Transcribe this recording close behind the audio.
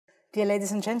Dear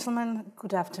ladies and gentlemen,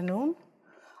 good afternoon.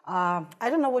 I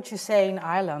don't know what you say in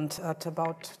Ireland at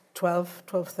about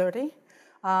 12:30.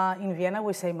 In Vienna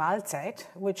we say Mahlzeit,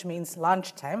 which means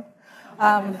lunchtime.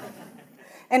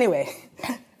 Anyway,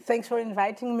 thanks for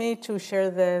inviting me to share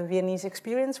the Viennese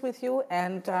experience with you,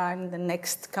 and in the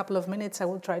next couple of minutes I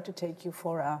will try to take you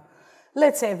for a,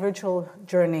 let's say, a virtual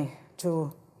journey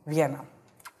to Vienna.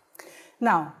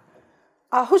 Now,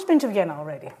 who's been to Vienna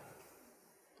already?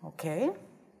 Okay.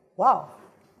 Wow.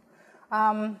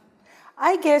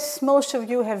 I guess most of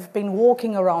you have been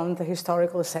walking around the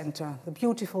historical center, the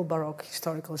beautiful Baroque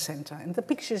historical center. And the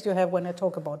pictures you have when I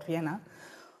talk about Vienna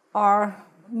are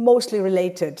mostly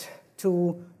related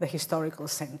to the historical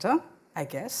center, I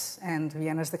guess. And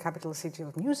Vienna is the capital city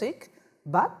of music.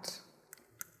 But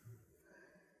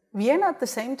Vienna at the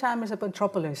same time is a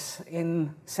metropolis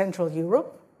in Central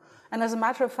Europe. And as a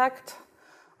matter of fact,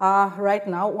 right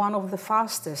now, one of the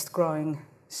fastest growing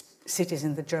cities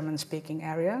in the German-speaking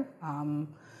area.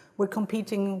 We're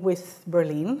competing with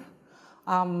Berlin.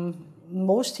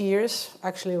 Most years,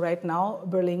 actually right now,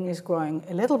 Berlin is growing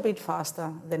a little bit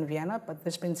faster than Vienna, but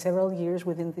there's been several years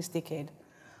within this decade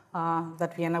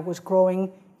that Vienna was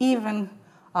growing even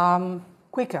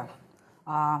quicker,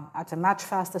 at a much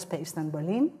faster pace than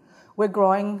Berlin. We're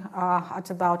growing at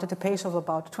a pace of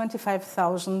about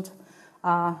 25,000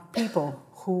 people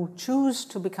who choose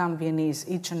to become Viennese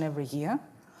each and every year.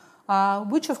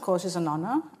 Which of course is an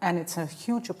honor, and it's a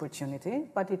huge opportunity,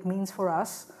 but it means for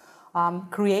us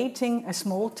creating a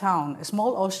small town, a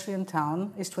small Austrian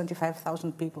town is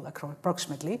 25,000 people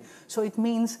approximately, so it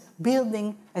means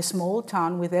building a small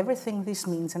town with everything this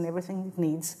means and everything it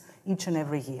needs each and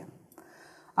every year.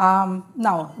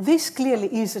 Now, this clearly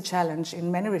is a challenge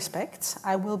in many respects.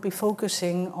 I will be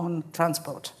focusing on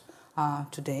transport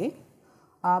today,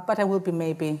 but I will be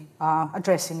maybe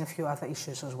addressing a few other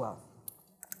issues as well.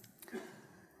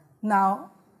 Now,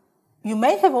 you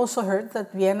may have also heard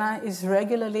that Vienna is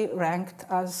regularly ranked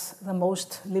as the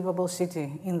most livable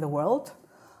city in the world.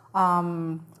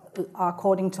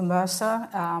 According to Mercer,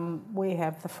 we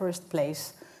have the first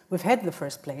place. We've had the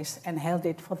first place and held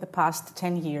it for the past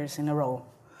 10 years in a row,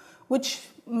 which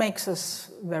makes us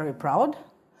very proud.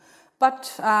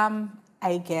 But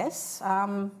I guess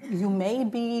you may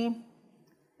be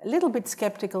a little bit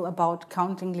skeptical about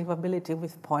counting livability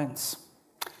with points.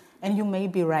 And you may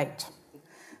be right.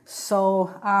 So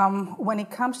when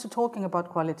it comes to talking about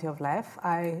quality of life,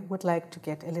 I would like to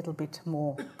get a little bit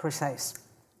more precise.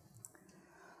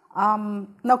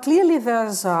 Now, clearly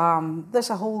there's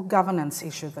a whole governance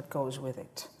issue that goes with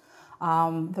it.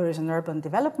 There is an urban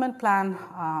development plan,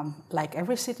 like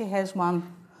every city has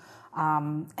one.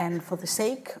 And for the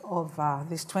sake of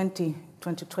these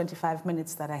 25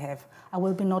 minutes that I have, I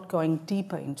will be not going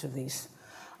deeper into this.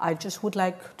 I just would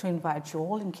like to invite you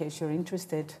all, in case you're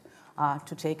interested,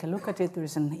 to take a look at it. There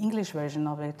is an English version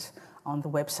of it on the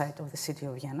website of the city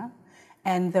of Vienna.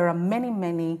 And there are many,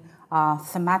 many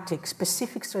thematic,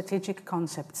 specific strategic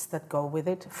concepts that go with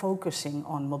it, focusing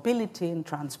on mobility and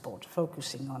transport,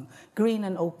 focusing on green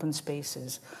and open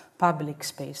spaces, public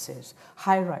spaces,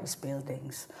 high-rise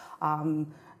buildings,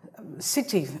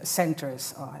 city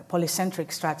centers,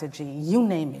 polycentric strategy, you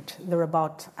name it. There are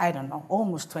about, I don't know,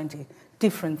 almost 20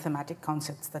 different thematic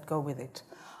concepts that go with it.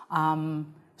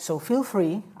 So feel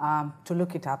free to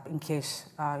look it up in case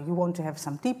you want to have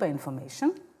some deeper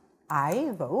information.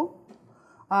 I, though,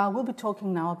 will be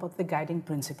talking now about the guiding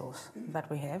principles that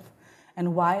we have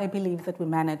and why I believe that we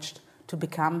managed to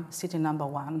become city number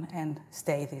one and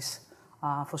stay this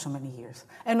for so many years.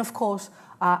 And of course,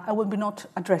 I will be not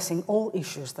addressing all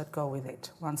issues that go with it.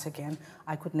 Once again,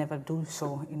 I could never do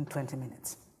so in 20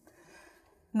 minutes.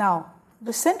 Now,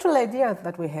 the central idea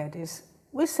that we had is,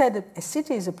 we said that a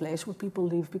city is a place where people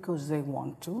live because they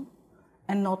want to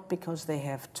and not because they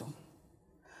have to.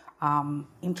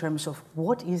 In terms of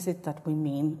what is it that we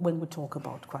mean when we talk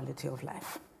about quality of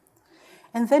life.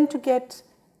 And then to get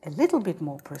a little bit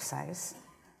more precise,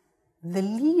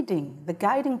 the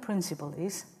guiding principle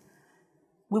is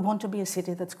we want to be a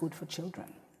city that's good for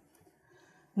children.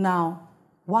 Now,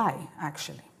 why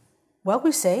actually? Well,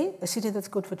 we say a city that's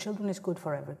good for children is good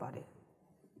for everybody.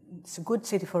 It's a good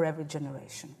city for every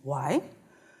generation. Why?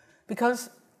 Because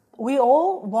we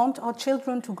all want our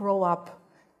children to grow up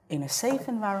in a safe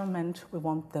environment. We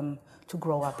want them to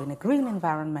grow up in a green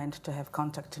environment, to have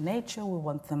contact to nature. We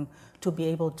want them to be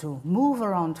able to move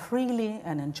around freely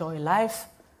and enjoy life,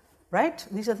 right?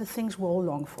 These are the things we all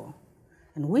long for.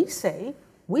 And we say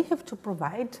we have to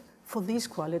provide for these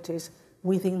qualities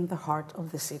within the heart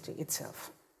of the city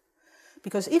itself.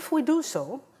 Because if we do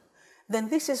so, then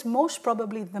this is most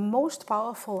probably the most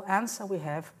powerful answer we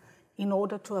have in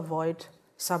order to avoid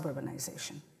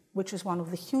suburbanization, which is one of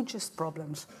the hugest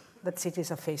problems that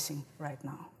cities are facing right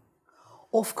now.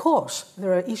 Of course,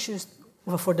 there are issues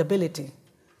of affordability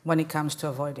when it comes to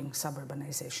avoiding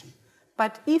suburbanization.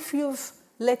 But if you've,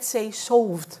 let's say,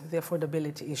 solved the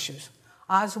affordability issues,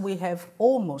 as we have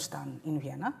almost done in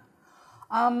Vienna,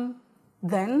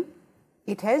 then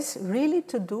it has really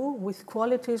to do with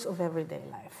qualities of everyday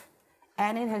life.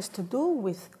 And it has to do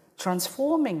with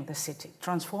transforming the city,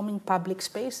 transforming public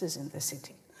spaces in the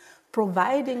city,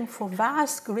 providing for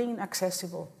vast green,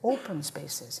 accessible, open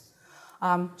spaces,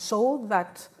 so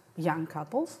that young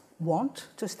couples want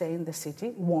to stay in the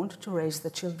city, want to raise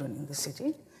the children in the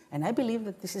city. And I believe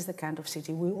that this is the kind of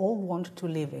city we all want to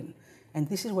live in. And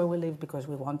this is where we live because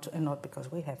we want to and not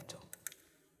because we have to.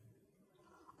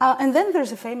 And then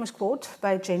there's a famous quote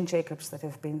by Jane Jacobs that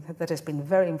has been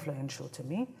very influential to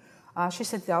me. She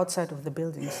said the outside of the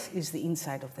buildings is the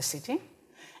inside of the city.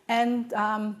 And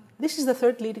this is the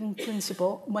third leading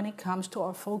principle when it comes to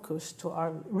our focus, to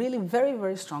our really very,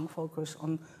 very strong focus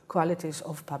on qualities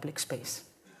of public space.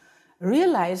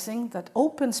 Realizing that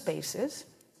open spaces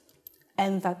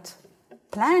and that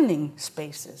planning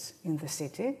spaces in the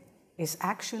city is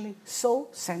actually so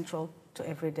central to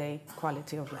everyday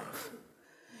quality of life.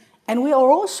 And we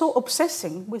are also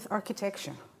obsessing with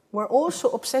architecture. We're also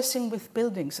obsessing with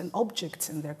buildings and objects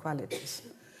and their qualities.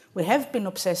 We have been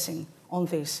obsessing on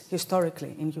this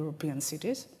historically in European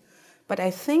cities, but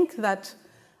I think that,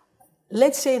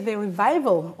 let's say, the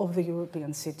revival of the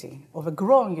European city, of a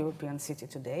growing European city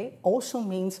today, also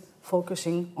means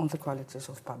focusing on the qualities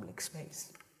of public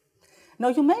space. Now,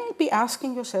 you may be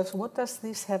asking yourselves, what does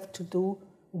this have to do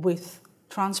with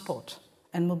transport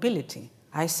and mobility?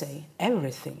 I say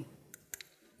everything.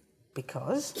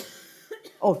 Because,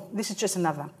 oh, this is just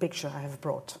another picture I have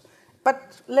brought.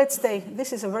 But let's say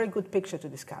this is a very good picture to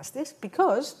discuss this,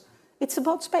 because it's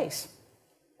about space.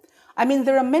 I mean,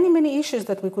 there are many, many issues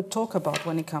that we could talk about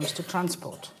when it comes to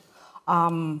transport.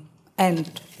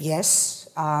 And yes,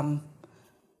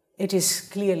 it is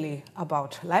clearly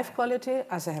about life quality,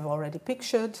 as I have already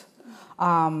pictured.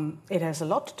 It has a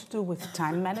lot to do with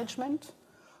time management.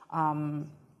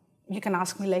 You can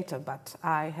ask me later, but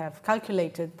I have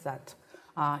calculated that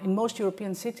in most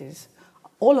European cities,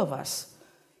 all of us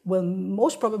will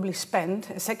most probably spend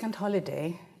a second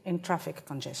holiday in traffic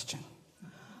congestion.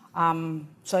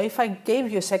 So if I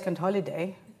gave you a second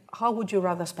holiday, how would you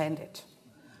rather spend it?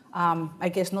 I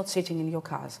guess not sitting in your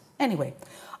cars. Anyway,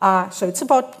 so it's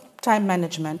about time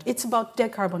management. It's about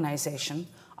decarbonization.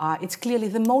 It's clearly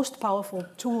the most powerful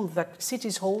tool that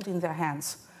cities hold in their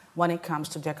hands when it comes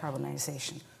to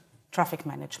decarbonization, traffic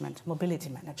management, mobility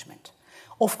management.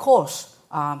 Of course,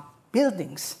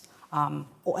 buildings,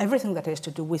 or everything that has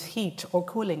to do with heat or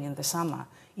cooling in the summer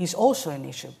is also an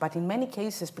issue. But in many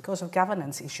cases, because of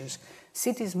governance issues,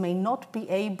 cities may not be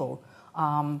able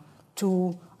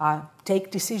to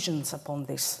take decisions upon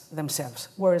this themselves.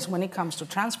 Whereas when it comes to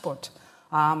transport,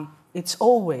 it's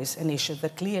always an issue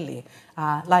that clearly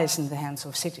lies in the hands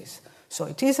of cities. So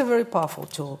it is a very powerful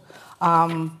tool.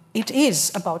 It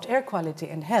is about air quality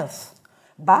and health.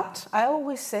 But I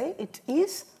always say it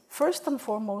is first and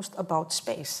foremost about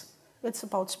space. It's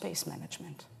about space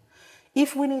management.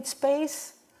 If we need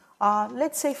space,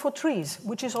 let's say for trees,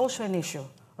 which is also an issue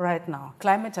right now,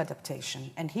 climate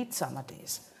adaptation and heat summer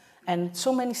days, and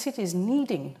so many cities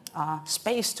needing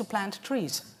space to plant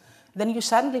trees, then you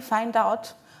suddenly find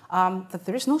out that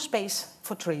there is no space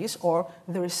for trees, or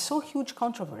there is so huge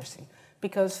controversy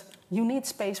because you need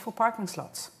space for parking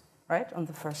slots, right, on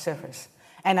the first surface.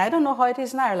 And I don't know how it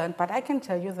is in Ireland, but I can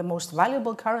tell you the most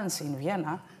valuable currency in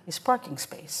Vienna is parking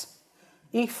space.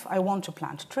 If I want to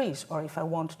plant trees, or if I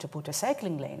want to put a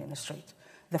cycling lane in the street,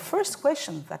 the first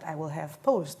question that I will have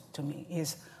posed to me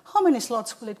is, how many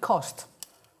slots will it cost,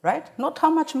 right? Not how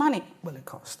much money will it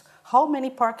cost. How many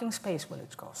parking space will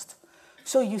it cost?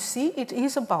 So you see, it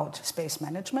is about space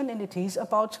management, and it is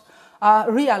about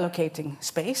reallocating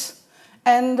space.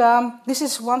 And this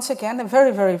is, once again, a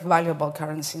very, very valuable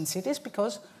currency in cities,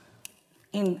 because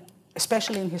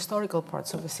especially in historical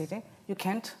parts of the city, you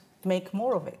can't make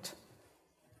more of it.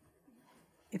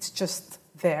 It's just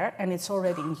there, and it's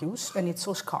already in use, and it's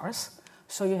so scarce,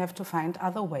 so you have to find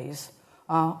other ways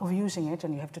of using it,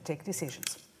 and you have to take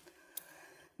decisions.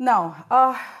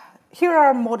 Now, here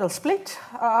are model split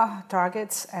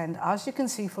targets, and as you can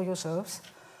see for yourselves,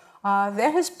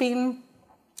 there has been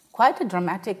quite a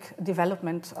dramatic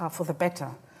development for the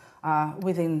better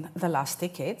within the last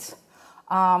decades.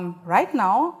 Right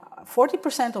now,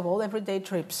 40% of all everyday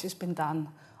trips has been done,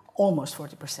 almost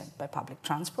 40%, by public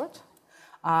transport.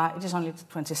 It is only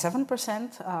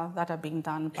 27% that are being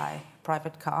done by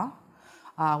private car.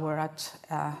 we're at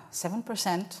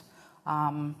 7%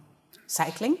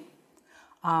 cycling,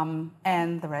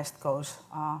 and the rest goes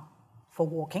for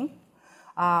walking.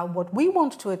 What we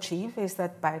want to achieve is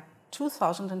that by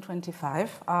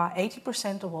 2025,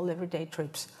 80% of all everyday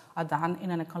trips are done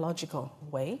in an ecological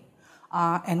way,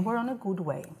 and we're on a good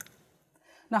way.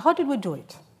 Now, how did we do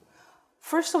it?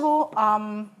 First of all,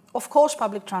 of course,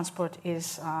 public transport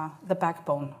is the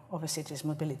backbone of a city's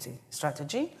mobility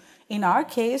strategy. In our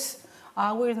case,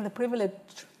 we're in the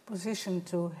privileged position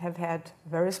to have had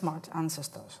very smart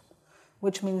ancestors,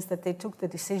 which means that they took the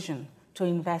decision to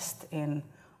invest in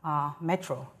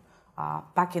metro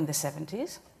back in the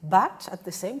 70s, but at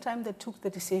the same time they took the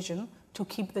decision to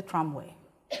keep the tramway.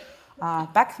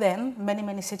 Back then,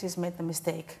 many cities made the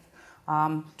mistake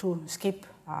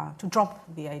to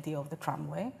drop the idea of the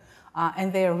tramway,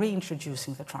 and they are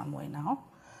reintroducing the tramway now.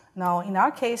 Now, in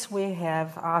our case, we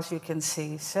have, as you can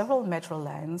see, several metro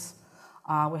lines.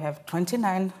 We have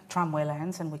 29 tramway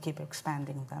lines, and we keep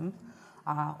expanding them.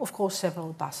 Of course,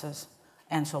 several buses,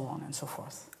 and so on and so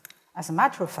forth. As a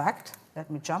matter of fact, let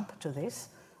me jump to this,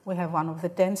 we have one of the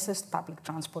densest public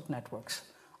transport networks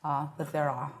that there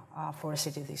are for a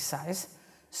city this size.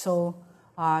 So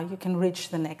you can reach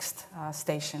the next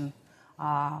station,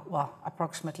 well,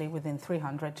 approximately within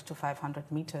 300 to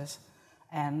 500 meters,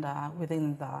 and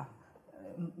within the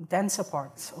denser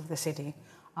parts of the city,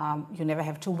 you never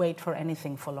have to wait for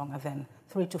anything for longer than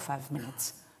 3 to 5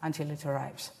 minutes until it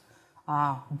arrives.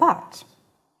 But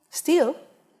still,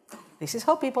 this is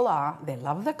how people are. They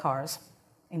love the cars.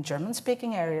 In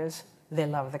German-speaking areas, they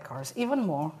love the cars even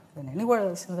more than anywhere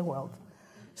else in the world.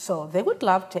 So they would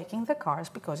love taking the cars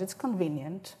because it's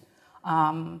convenient,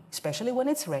 especially when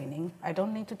it's raining. I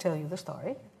don't need to tell you the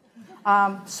story.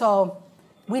 So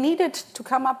we needed to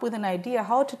come up with an idea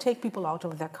how to take people out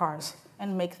of their cars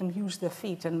and make them use their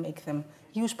feet and make them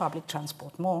use public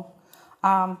transport more.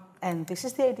 And this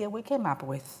is the idea we came up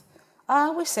with.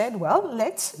 We said, well,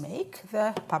 let's make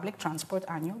the public transport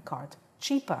annual card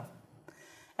cheaper.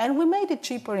 And we made it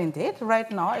cheaper indeed. Right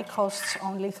now it costs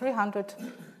only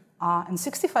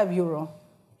 €365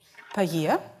 per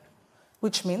year,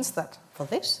 which means that for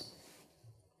this,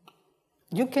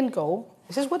 you can go,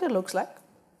 this is what it looks like,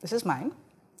 this is mine,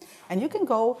 and you can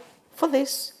go for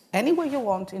this anywhere you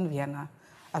want in Vienna,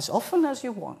 as often as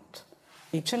you want,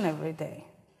 each and every day.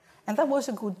 And that was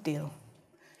a good deal.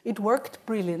 It worked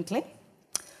brilliantly.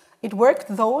 It worked,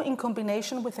 though, in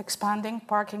combination with expanding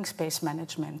parking space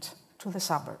management to the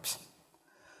suburbs.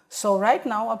 So right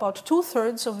now, about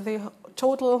 2/3 of the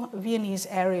total Viennese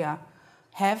area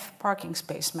have parking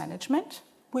space management,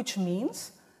 which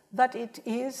means that it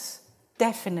is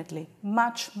definitely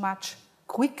much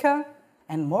quicker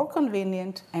and more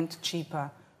convenient and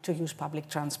cheaper to use public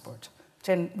transport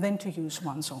than to use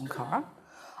one's own car.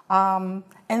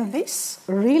 And this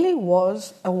really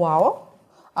was a wow.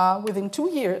 Within 2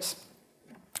 years,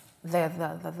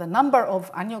 the number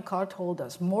of annual card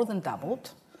holders more than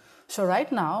doubled. So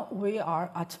right now, we are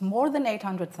at more than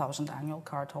 800,000 annual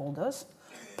card holders,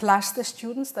 plus the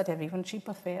students that have even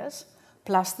cheaper fares,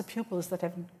 plus the pupils that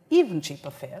have even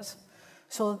cheaper fares.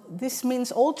 So this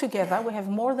means altogether we have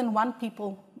more than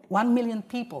 1 million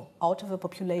people out of a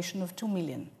population of 2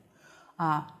 million.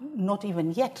 Not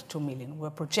even yet 2 million. We're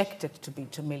projected to be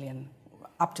 2 million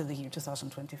up to the year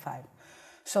 2025.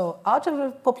 So out of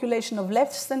a population of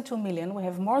less than 2 million, we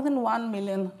have more than 1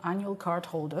 million annual card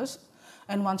holders.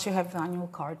 And once you have the annual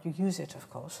card, you use it, of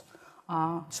course.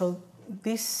 So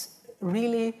this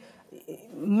really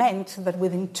meant that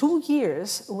within 2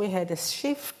 years, we had a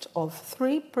shift of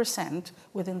 3%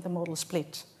 within the modal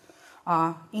split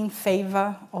in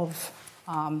favor of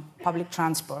public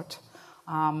transport.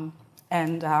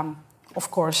 And of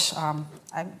course,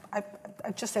 I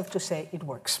just have to say it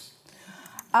works.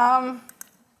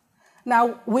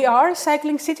 Now, we are a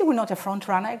cycling city. We're not a front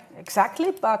runner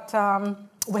exactly, but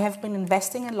we have been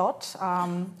investing a lot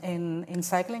in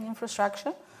cycling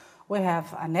infrastructure. We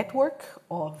have a network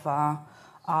of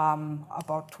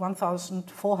about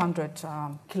 1,400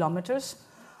 kilometers.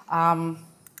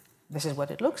 This is what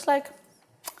it looks like.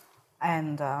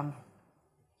 And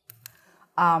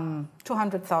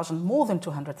 200,000, more than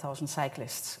 200,000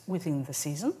 cyclists within the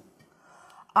season.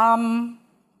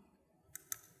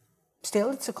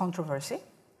 Still, it's a controversy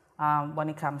when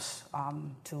it comes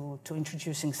to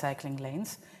introducing cycling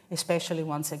lanes, especially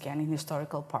once again in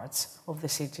historical parts of the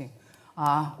city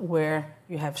where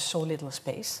you have so little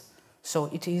space. So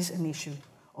it is an issue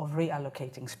of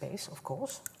reallocating space, of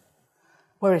course.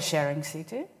 We're a sharing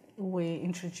city. We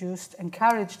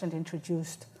encouraged and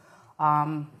introduced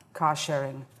car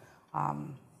sharing,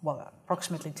 well,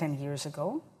 approximately 10 years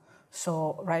ago.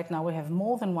 So right now we have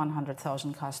more than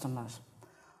 100,000 customers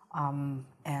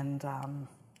and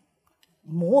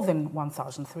more than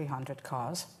 1,300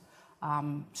 cars.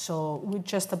 So we're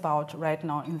just about right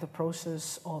now in the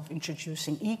process of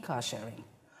introducing e-car sharing,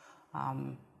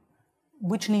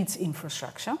 which needs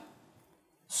infrastructure.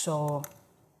 So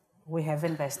we have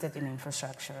invested in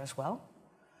infrastructure as well.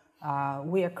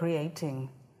 We are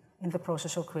in the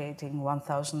process of creating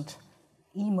 1,000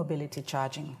 e-mobility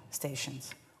charging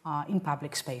stations in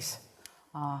public space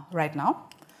right now.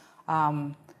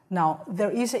 Now,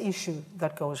 there is an issue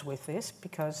that goes with this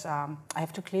because I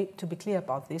have to be clear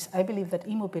about this. I believe that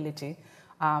e-mobility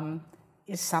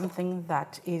is something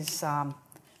that is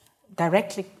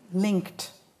directly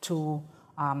linked to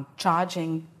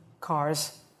charging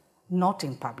cars not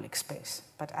in public space,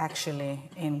 but actually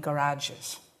in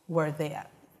garages where they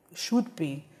should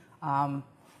be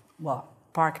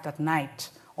parked at night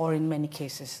or in many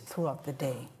cases throughout the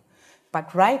day.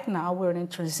 But right now we're in a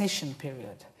transition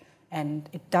period, and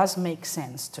it does make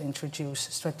sense to introduce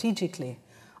strategically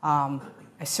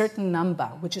a certain number,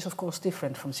 which is of course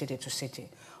different from city to city,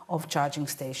 of charging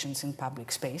stations in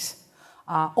public space,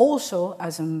 also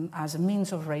as a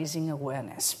means of raising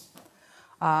awareness.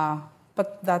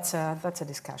 But that's a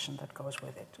discussion that goes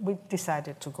with it. We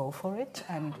decided to go for it,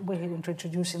 and we're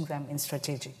introducing them in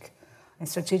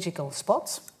strategical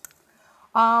spots.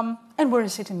 And we're a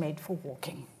city made for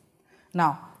walking.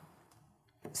 Now,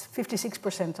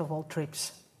 56% of all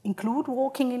trips include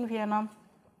walking in Vienna.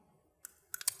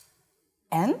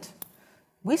 And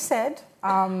we said,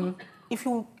 if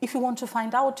you want to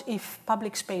find out if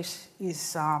public space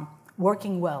is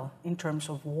working well in terms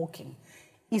of walking,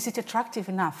 is it attractive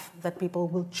enough that people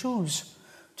will choose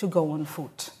to go on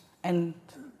foot and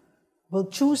will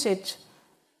choose it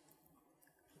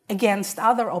against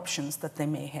other options that they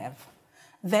may have?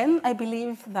 Then I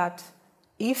believe that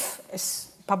if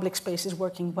public space is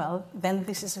working well, then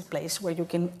this is a place where you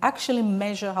can actually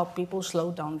measure how people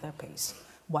slow down their pace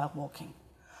while walking.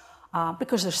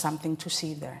 Because there's something to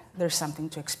see there, there's something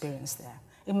to experience there.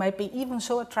 It might be even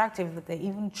so attractive that they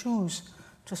even choose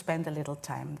to spend a little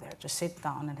time there, to sit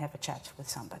down and have a chat with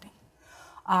somebody.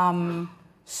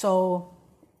 So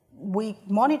we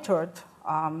monitored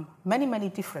many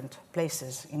different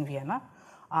places in Vienna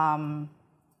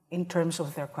in terms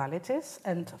of their qualities,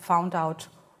 and found out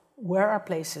where are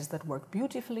places that work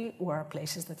beautifully, where are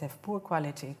places that have poor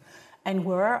quality, and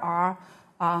where are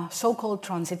so-called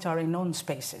transitory known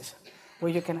spaces,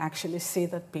 where you can actually see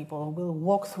that people will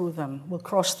walk through them, will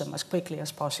cross them as quickly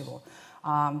as possible,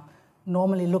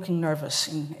 normally looking nervous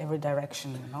in every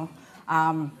direction,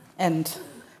 and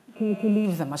to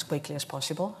leave them as quickly as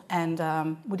possible. And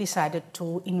we decided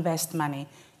to invest money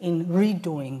in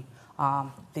redoing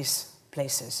these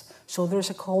places. So there's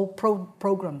a whole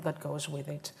program that goes with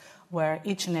it, where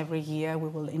each and every year we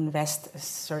will invest a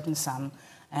certain sum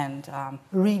and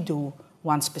redo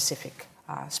one specific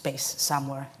space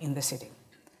somewhere in the city.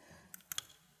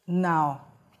 Now,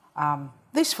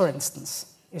 this, for instance,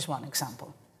 is one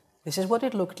example. This is what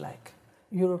it looked like.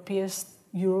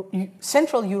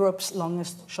 Central Europe's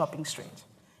longest shopping street.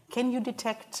 Can you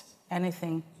detect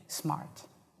anything smart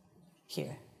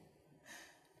here?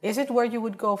 Is it where you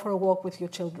would go for a walk with your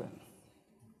children?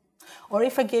 Or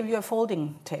if I gave you a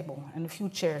folding table and a few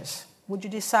chairs, would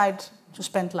you decide to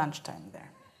spend lunchtime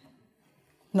there?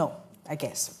 No, I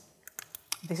guess.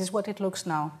 This is what it looks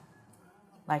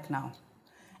like now.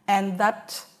 And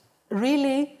that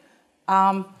really,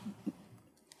 I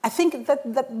think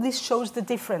that this shows the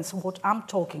difference of what I'm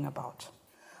talking about.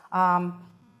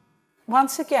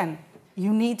 Once again,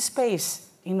 you need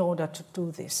space in order to do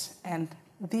this. And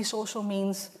this also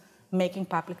means making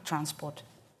public transport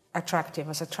attractive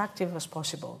as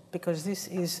possible, because this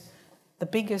is the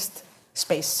biggest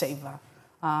space saver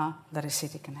that a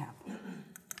city can have.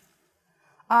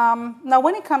 Now,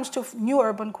 when it comes to new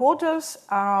urban quarters,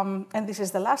 and this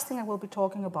is the last thing I will be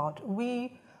talking about,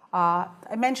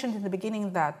 I mentioned in the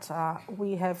beginning that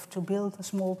we have to build a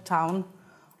small town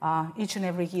each and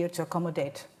every year to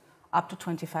accommodate up to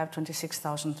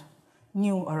 26,000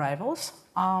 new arrivals.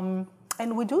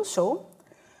 And we do so,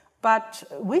 but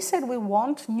we said we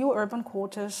want new urban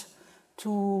quarters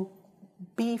to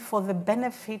be for the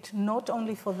benefit, not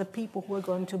only for the people who are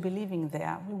going to be living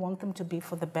there, we want them to be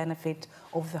for the benefit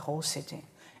of the whole city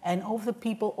and of the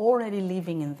people already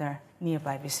living in their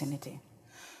nearby vicinity.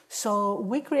 So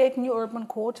we create new urban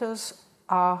quarters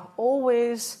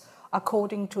always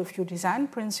according to a few design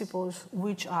principles,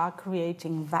 which are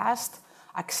creating vast,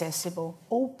 accessible,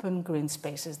 open green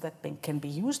spaces that can be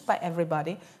used by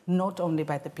everybody, not only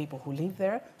by the people who live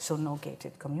there, so no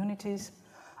gated communities.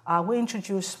 We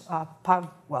introduce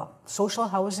social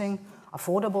housing,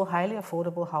 affordable, highly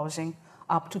affordable housing,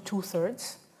 up to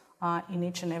 2/3 in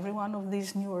each and every one of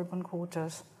these new urban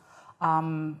quarters.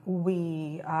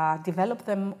 We develop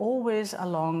them always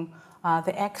along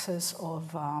the axis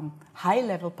of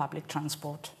high-level public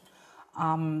transport.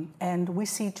 And we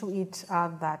see to it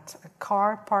that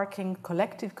car parking,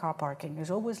 collective car parking, is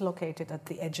always located at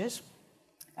the edges.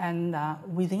 And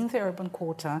within the urban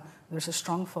quarter, there's a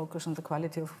strong focus on the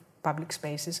quality of public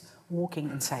spaces, walking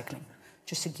and cycling,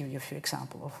 just to give you a few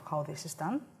examples of how this is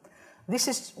done. This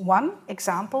is one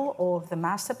example of the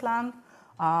master plan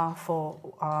for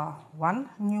one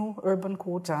new urban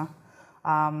quarter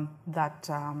that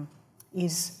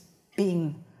is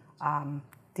being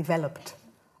developed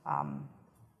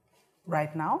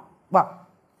right now. Well,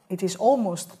 it is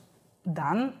almost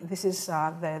done. This is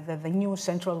the new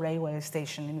central railway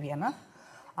station in Vienna.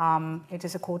 It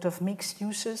is a quarter of mixed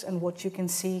uses, and what you can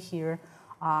see here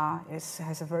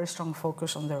has a very strong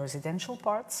focus on the residential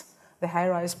parts. The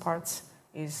high-rise parts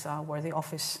is where the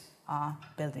office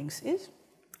buildings is.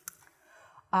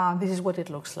 This is what it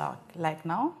looks like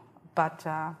now, but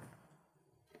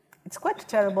it's quite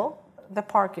terrible. The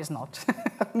park is not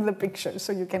in the picture,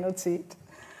 so you cannot see it.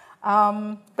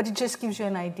 But it just gives you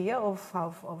an idea of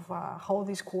how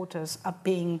these quarters are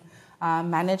being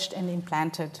managed and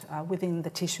implanted within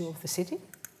the tissue of the city.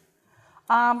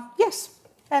 Yes,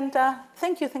 and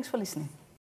thank you. Thanks for listening.